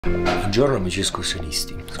Buongiorno amici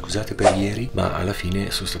escursionisti, scusate per ieri ma alla fine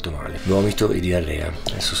sono stato male, vomito e diarrea.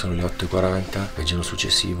 Adesso sono le 8:40, il giorno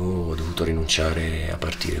successivo ho dovuto rinunciare a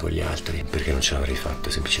partire con gli altri perché non ce l'avrei fatta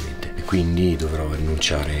semplicemente, e quindi dovrò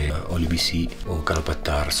rinunciare a Olibc o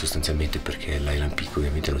Calopattar sostanzialmente perché l'Island Peak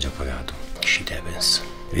ovviamente l'ho già pagato. Shit happens,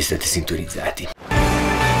 restate sintonizzati.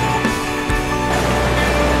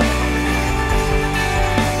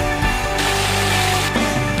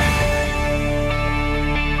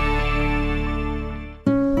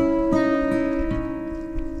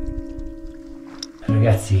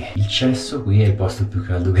 Ragazzi, il cesso qui è il posto più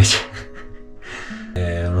caldo che c'è.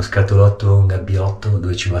 È uno scatolotto, un gabbiotto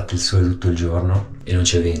dove ci batte il sole tutto il giorno e non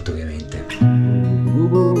c'è vento ovviamente.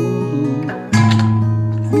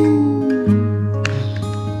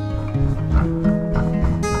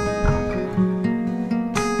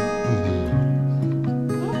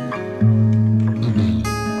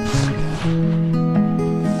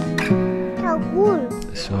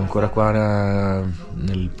 Sono ancora qua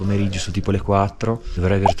nel pomeriggio, sono tipo le 4.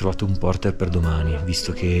 Dovrei aver trovato un porter per domani,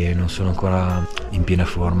 visto che non sono ancora in piena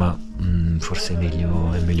forma. Forse è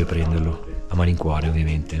meglio prenderlo a malincuore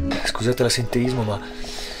ovviamente. Scusate l'assenteismo, ma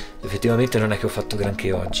effettivamente non è che ho fatto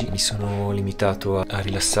granché oggi. Mi sono limitato a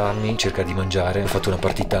rilassarmi, cercare di mangiare. Ho fatto una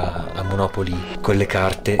partita a Monopoli con le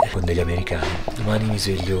carte con degli americani. Domani mi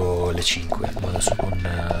sveglio alle 5, vado su con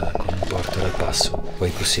un porter al passo, poi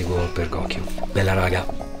proseguo per Gokyo. Bella raga,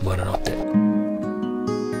 buonanotte.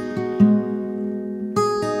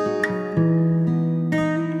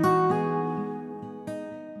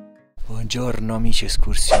 Buongiorno amici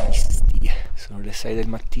escursionisti, sono le 6 del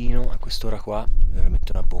mattino, a quest'ora qua è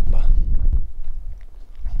veramente una bomba.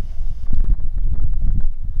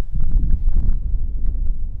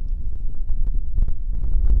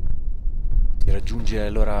 Si raggiunge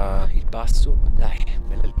allora il passo, dai,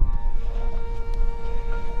 bella lì.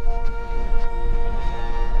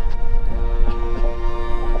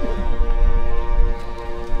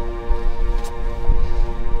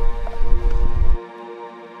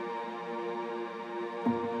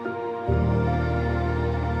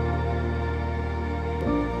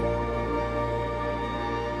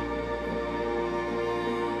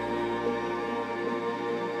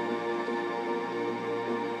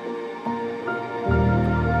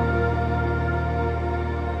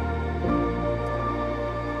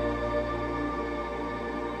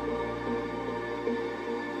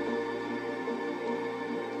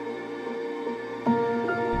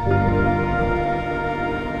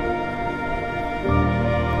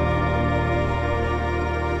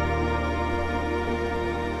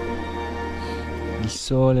 Il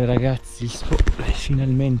sole ragazzi, il sole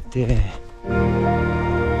finalmente.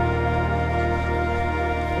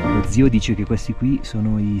 Lo zio dice che questi qui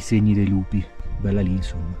sono i segni dei lupi, bella lì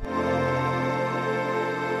insomma.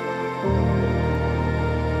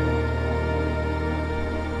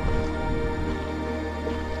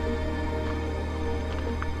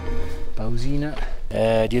 Pausina,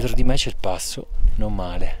 dietro di me c'è il passo, non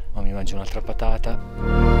male, ma mi mangio un'altra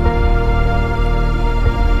patata.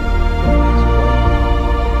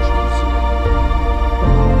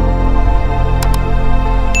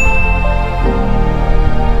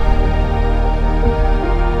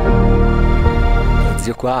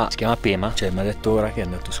 Zio qua si chiama Pema, cioè mi ha detto ora che è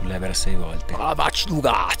andato sull'Everest 6 volte. Ah, baci tu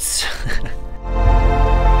cazzo!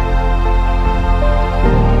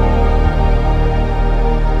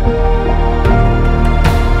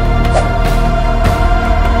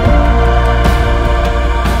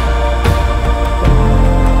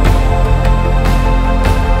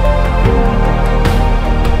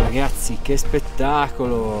 Ragazzi, che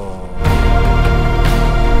spettacolo!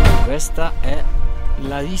 Questa è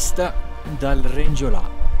la vista dal Renjo là.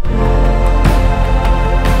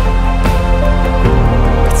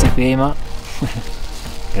 Grazie Pema.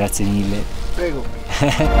 Grazie mille. Prego.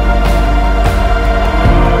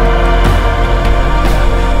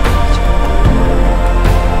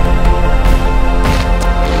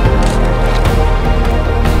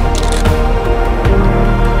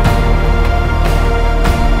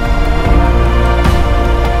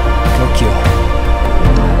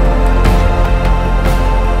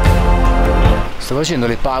 Sto facendo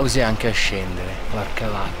le pause anche a scendere, porca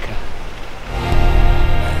vacca.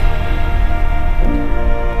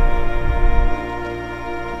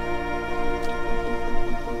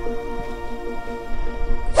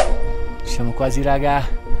 Siamo quasi raga.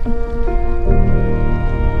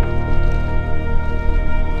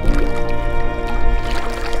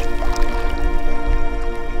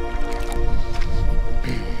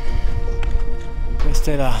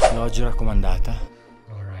 Questa è la loggia raccomandata.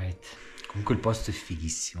 Comunque il posto è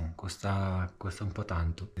fighissimo, costa un po'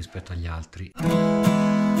 tanto rispetto agli altri.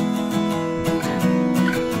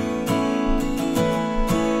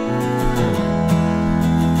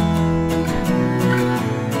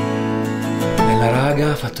 Bella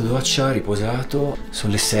raga, fatto doccia, riposato,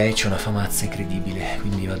 sono le 6, c'è una famazza incredibile,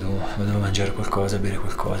 quindi vado a mangiare qualcosa, a bere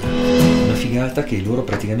qualcosa. Una figata che loro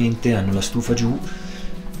praticamente hanno la stufa giù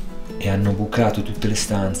e hanno bucato tutte le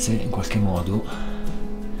stanze in qualche modo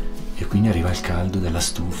e quindi arriva il caldo della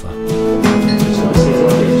stufa.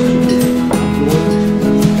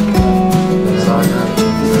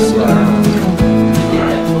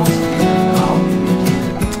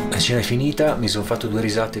 La cena è finita, mi sono fatto 2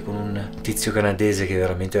 risate con un tizio canadese che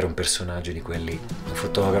veramente era un personaggio di quelli, un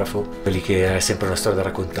fotografo, quelli che è sempre una storia da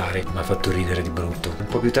raccontare, mi ha fatto ridere di brutto. Un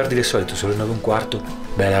po' più tardi del solito, sono le 9:15,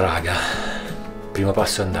 bella raga, primo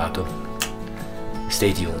passo è andato,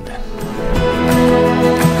 stay tuned.